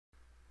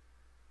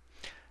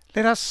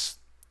Let us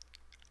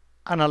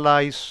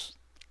analyze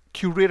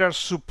QRadar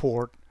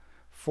support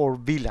for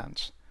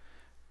VLANs.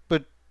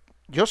 But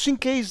just in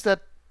case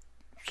that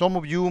some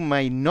of you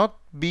may not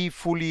be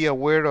fully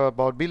aware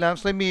about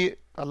VLANs,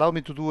 allow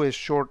me to do a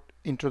short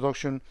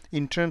introduction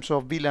in terms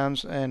of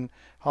VLANs and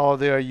how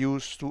they are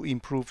used to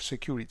improve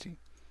security.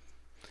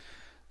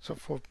 So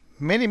for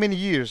many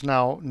years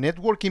now,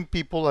 networking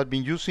people have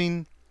been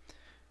using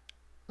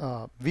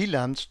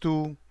VLANs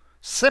to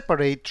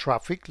separate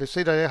traffic. Let's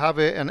say that I have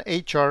an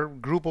HR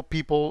group of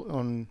people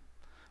on,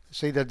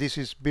 say that this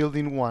is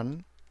building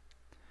 1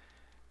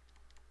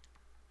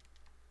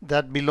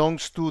 that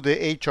belongs to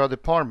the HR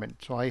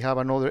department. So I have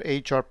another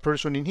HR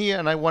person in here,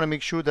 and I want to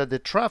make sure that the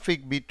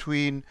traffic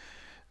between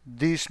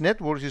these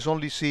networks is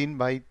only seen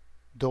by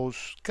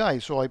those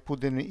guys. So I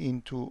put them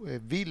into a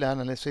VLAN,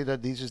 and let's say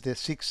that this is the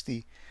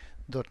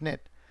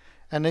 60.net.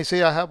 And I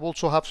say I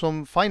also have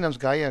some finance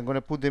guy. I'm going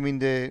to put them in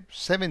the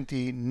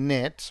 70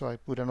 net. So I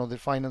put another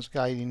finance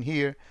guy in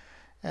here,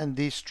 and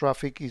this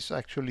traffic is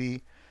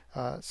actually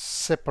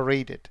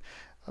separated.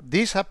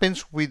 This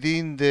happens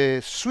within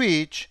the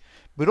switch,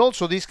 but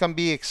also this can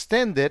be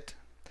extended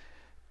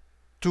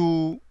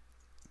to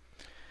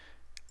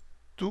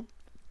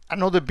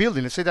another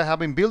building. Let's say that I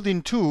have in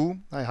building 2,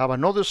 I have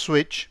another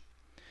switch,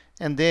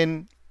 and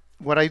then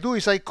what I do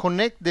is I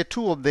connect the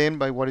two of them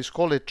by what is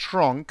called a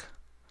trunk.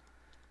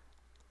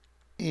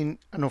 And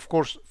of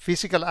course,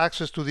 physical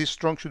access to this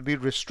trunk should be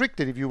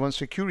restricted if you want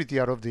security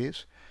out of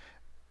this,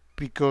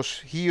 because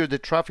here the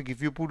traffic,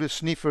 if you put a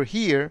sniffer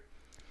here,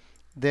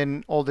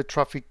 then all the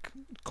traffic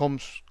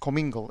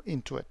commingle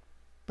into it.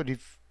 But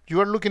if you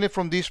are looking at it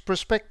from this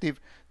perspective,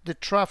 the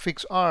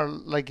traffics are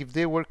like if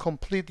they were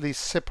completely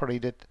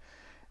separated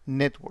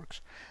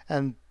networks.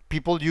 And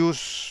people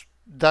use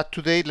that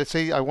today. Let's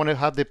say I want to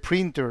have the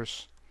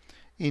printers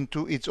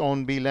into its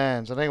own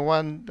VLANs, and I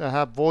want to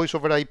have voice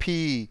over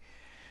IP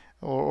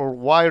or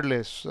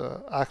wireless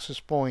access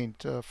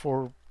point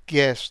for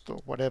guests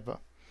or whatever.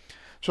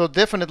 So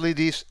definitely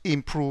this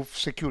improves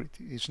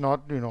security. It's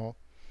not,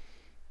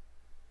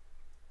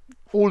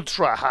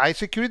 ultra high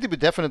security, but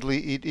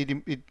definitely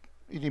it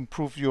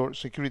improves your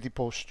security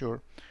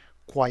posture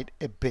quite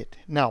a bit.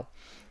 Now,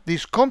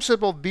 this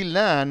concept of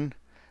VLAN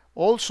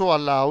also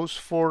allows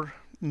for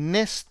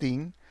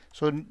nesting.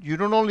 So you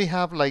don't only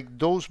have like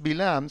those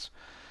VLANs,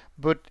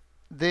 but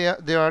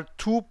there are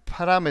two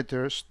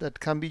parameters that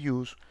can be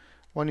used.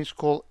 One is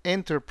called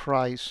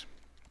enterprise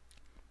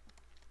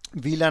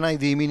VLAN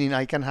ID, meaning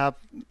I can have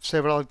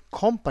several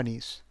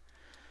companies,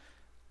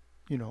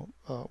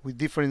 with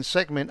different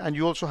segments, and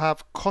you also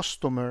have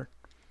customer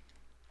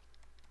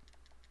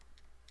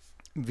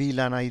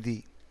VLAN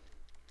ID.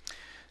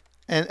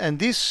 And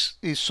this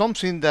is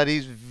something that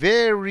is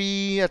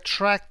very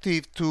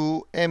attractive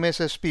to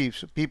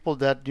MSSPs, people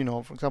that,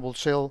 for example,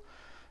 sell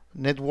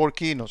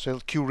networking or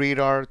sell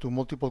QRadar to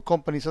multiple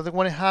companies. So they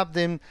want to have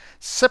them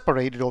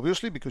separated,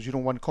 obviously, because you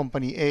don't want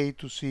company A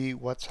to see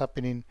what's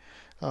happening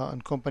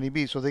on company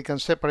B. So they can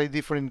separate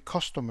different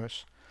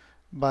customers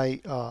by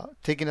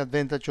taking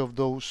advantage of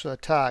those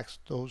tags,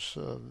 those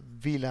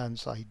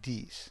VLANs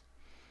IDs.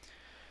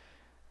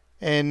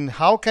 And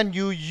how can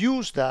you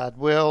use that?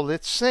 Well,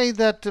 let's say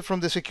that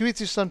from the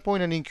security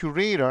standpoint and in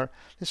QRadar,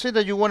 let's say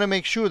that you want to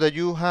make sure that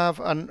you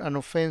have an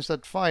offense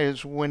that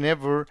fires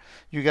whenever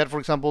you get, for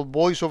example,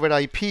 voice over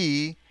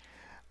IP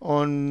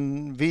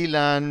on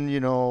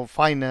VLAN,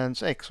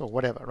 finance X or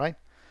whatever, right?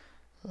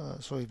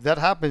 So if that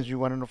happens, you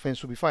want an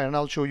offense to be fired. And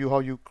I'll show you how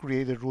you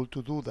create a rule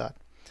to do that.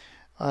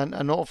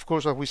 And of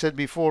course, as we said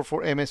before,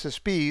 for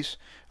MSSPs,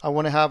 I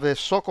want to have a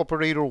SOC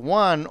operator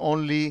 1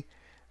 only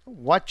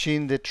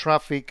watching the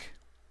traffic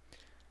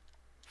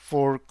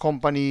for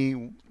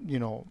company,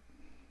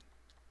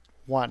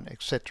 1,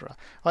 etc.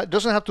 It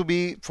doesn't have to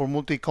be for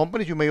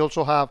multi-companies. You may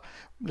also have,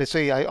 let's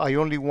say, I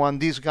only want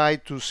this guy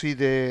to see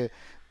the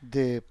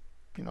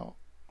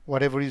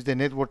whatever is the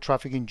network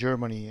traffic in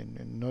Germany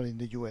and not in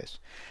the US.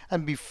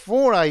 And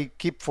before I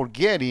keep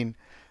forgetting,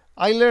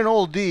 I learned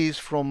all this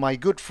from my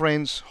good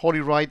friends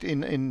Wright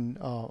in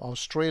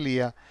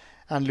Australia,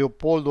 and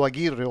Leopoldo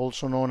Aguirre,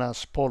 also known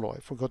as Polo. I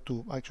forgot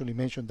to actually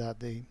mention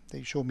that. They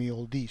show me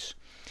all these.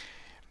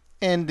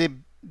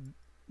 And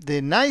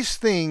the nice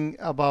thing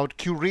about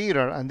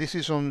QRadar, and this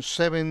is on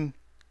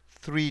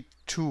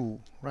 732,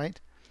 right?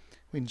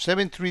 In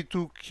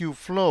 732 Q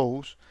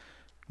flows,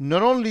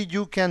 not only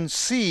you can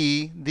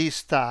see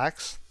these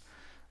tags,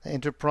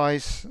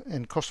 enterprise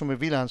and customer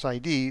VLANs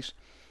IDs,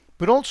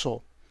 but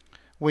also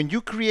when you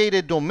create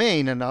a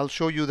domain, and I'll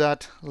show you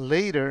that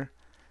later,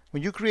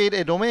 when you create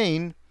a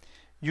domain,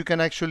 you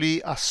can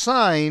actually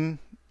assign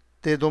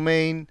the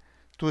domain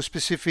to a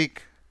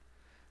specific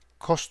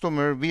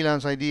customer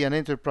VLANs ID and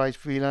enterprise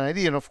VLAN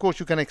ID. And of course,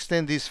 you can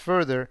extend this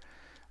further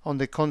on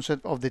the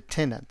concept of the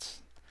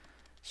tenants.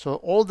 So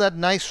all that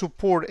nice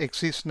support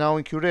exists now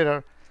in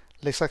QRadar.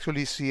 Let's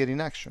actually see it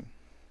in action.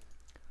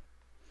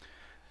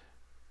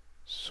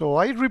 So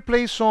I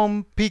replaced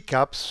some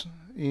pickups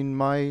in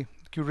my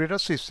QRadar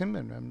system,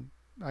 and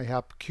I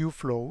have Q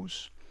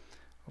flows,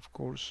 of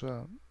course,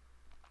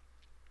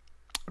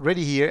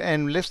 ready here,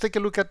 and let's take a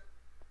look at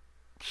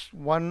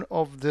one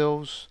of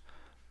those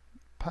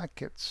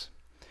packets.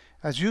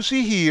 As you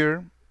see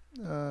here,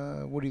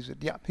 what is it?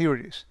 Yeah, here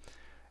it is.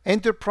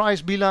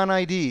 Enterprise VLAN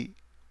ID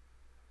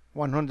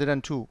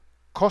 102,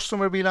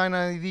 customer VLAN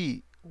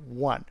ID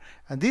 1,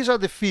 and these are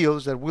the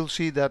fields that we'll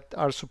see that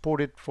are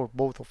supported for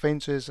both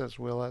offenses as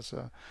well as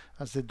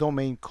the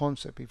domain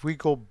concept. If we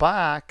go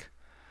back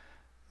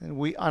and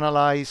we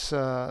analyze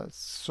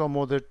some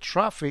other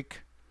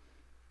traffic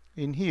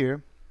in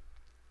here,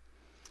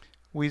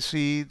 we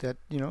see that,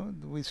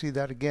 we see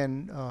that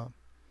again.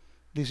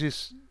 This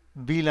is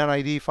VLAN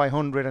ID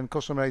 500 and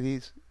customer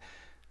IDs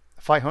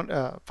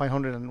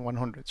 500 and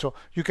 100. So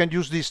you can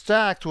use this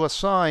tag to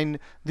assign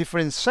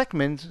different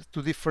segments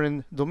to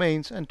different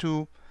domains and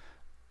to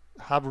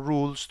have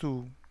rules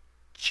to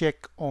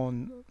check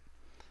on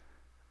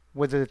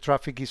whether the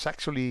traffic is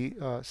actually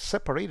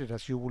separated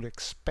as you would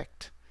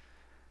expect.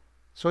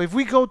 So if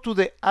we go to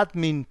the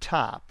admin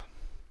tab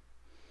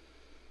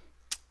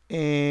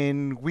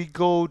and we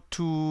go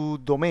to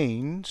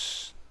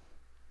domains,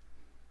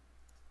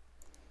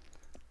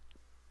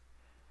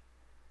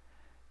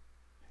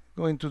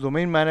 go into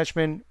domain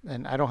management,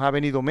 and I don't have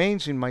any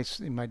domains in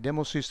my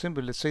demo system,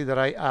 but let's say that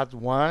I add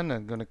one.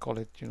 I'm going to call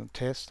it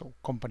test or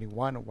company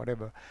one or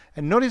whatever.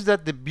 And notice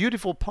that the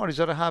beautiful part is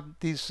that I have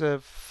this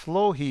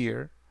flow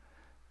here.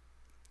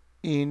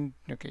 You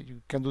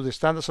can do the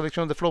standard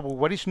selection of the flow, but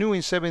what is new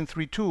in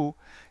 732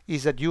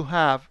 is that you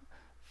have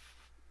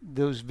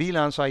those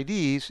VLANs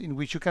IDs in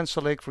which you can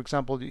select, for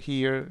example,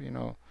 here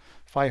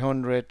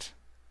 500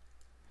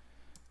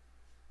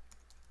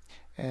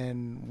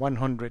 and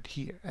 100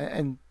 here,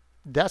 and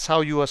that's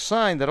how you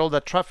assign that all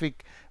that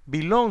traffic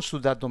belongs to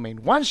that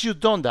domain. Once you've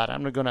done that,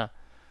 I'm not gonna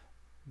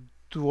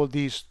do all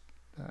these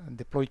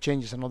deploy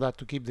changes and all that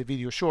to keep the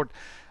video short.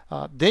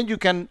 Then you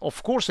can,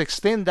 of course,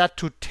 extend that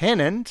to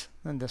tenant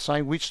and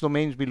assign which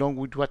domains belong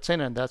with what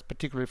tenant. That's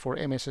particularly for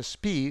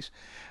MSSPs,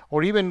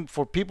 or even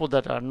for people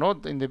that are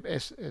not in the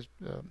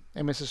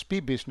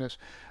MSSP business.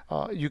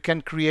 You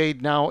can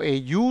create now a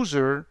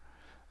user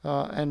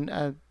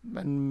and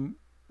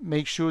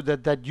make sure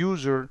that that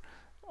user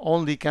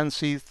only can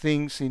see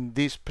things in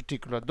this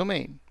particular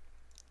domain.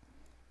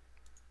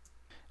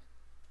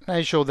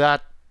 I show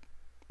that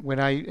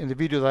in the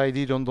video that I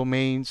did on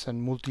domains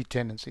and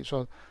multi-tenancy.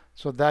 So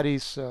that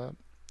is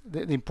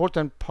the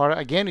important part.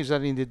 Again, is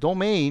that in the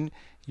domain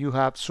you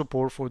have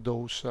support for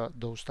those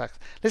tags.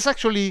 Let's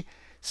actually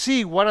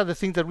see what are the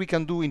things that we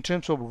can do in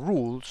terms of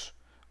rules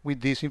with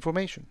this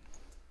information.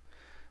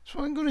 So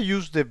I'm going to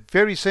use the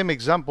very same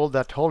example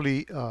that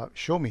Holly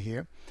showed me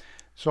here.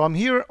 So I'm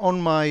here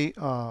on my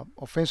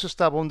offenses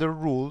tab under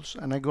rules,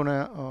 and I'm going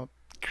to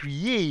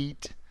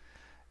create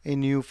a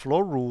new flow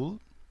rule.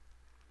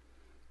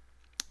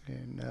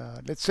 And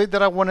let's say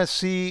that I want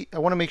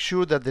to make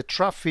sure that the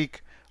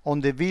traffic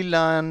on the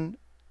VLAN,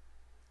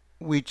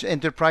 which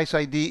enterprise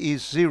ID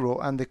is 0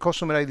 and the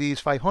customer ID is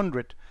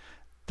 500,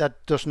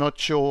 that does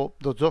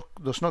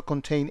not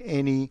contain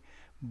any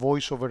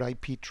voice over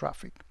IP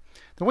traffic.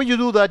 Then when you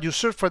do that, you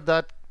search for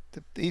that.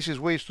 The easiest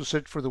way is to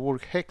search for the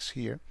word hex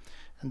here,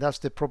 and that's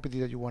the property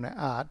that you want to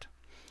add.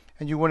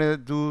 And you want to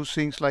do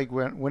things like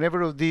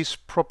whenever of these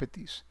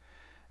properties,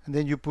 and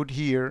then you put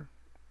here,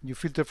 you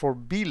filter for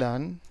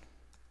VLAN,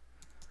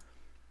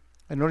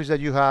 and notice that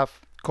you have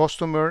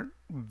customer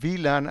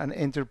VLAN and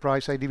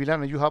enterprise ID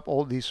VLAN, and you have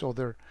all these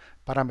other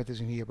parameters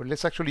in here. But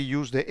let's actually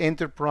use the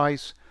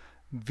enterprise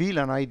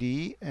VLAN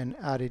ID and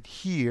add it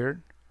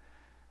here.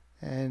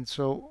 And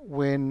so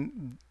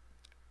when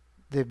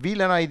the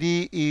VLAN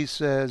ID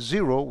is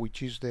 0,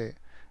 which is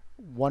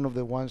one of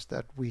the ones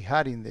that we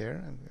had in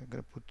there, I'm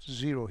going to put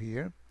 0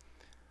 here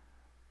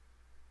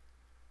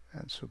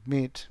and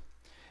submit.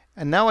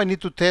 And now I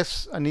need to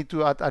test, I need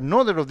to add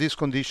another of these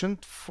conditions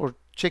for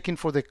checking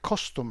for the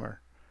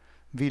customer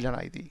VLAN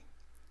ID.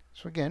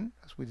 So again,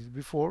 as we did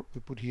before,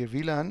 we put here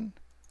VLAN,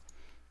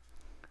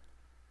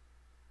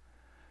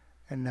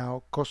 and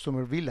now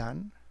customer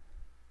VLAN.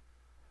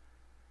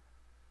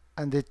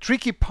 And the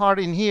tricky part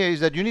in here is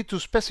that you need to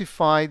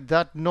specify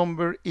that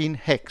number in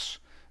hex.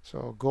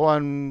 So go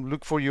and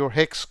look for your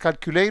hex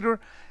calculator,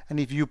 and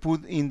if you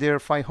put in there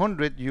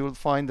 500, you'll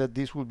find that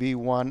this will be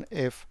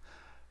 1F4.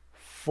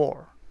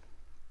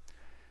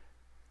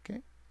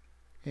 Okay,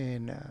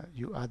 and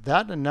you add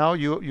that, and now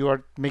you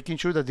are making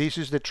sure that this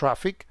is the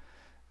traffic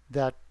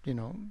that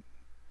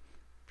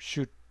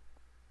should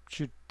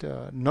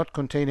not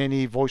contain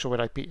any voice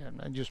over IP.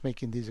 And I'm just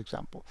making this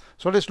example.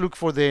 So let's look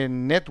for the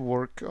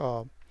network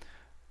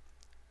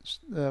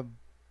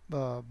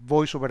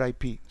voice over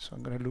IP. So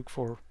I'm going to look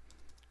for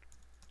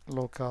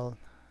local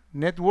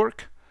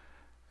network.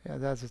 Yeah,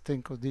 that's the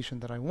thing condition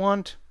that I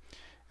want,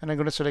 and I'm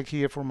going to select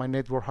here for my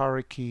network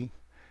hierarchy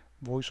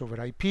voice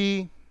over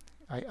IP.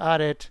 I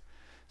add it,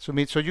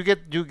 submit. So you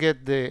get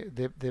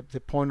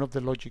the point of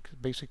the logic.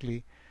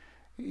 Basically,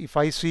 if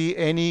I see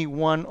any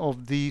one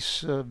of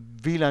these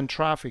VLAN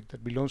traffic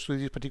that belongs to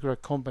this particular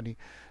company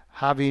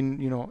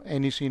having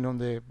anything on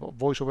the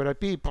voice over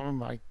IP,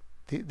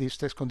 this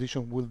test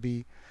condition will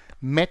be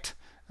met,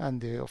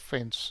 and the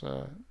offense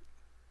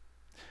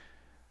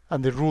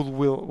and the rule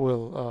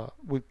will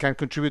can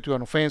contribute to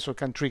an offense or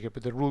can trigger,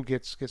 but the rule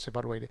gets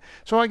evaluated.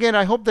 So again,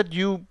 I hope that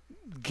you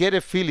get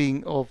a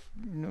feeling of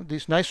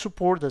this nice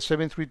support that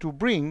 732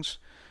 brings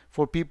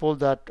for people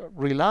that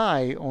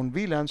rely on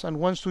VLANs and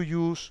wants to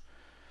use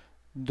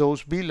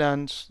those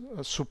VLANs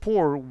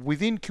support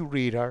within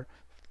QRadar,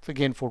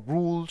 again, for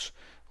rules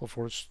or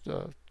for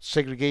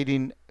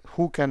segregating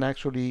who can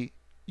actually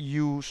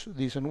use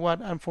this and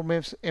what, and for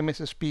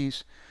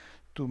MSSPs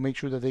to make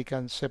sure that they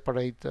can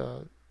separate,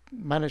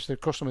 manage their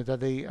customers that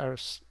they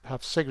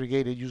have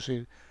segregated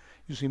using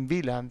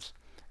VLANs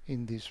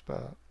in this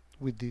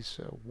with this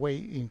way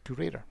in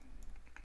QRadar.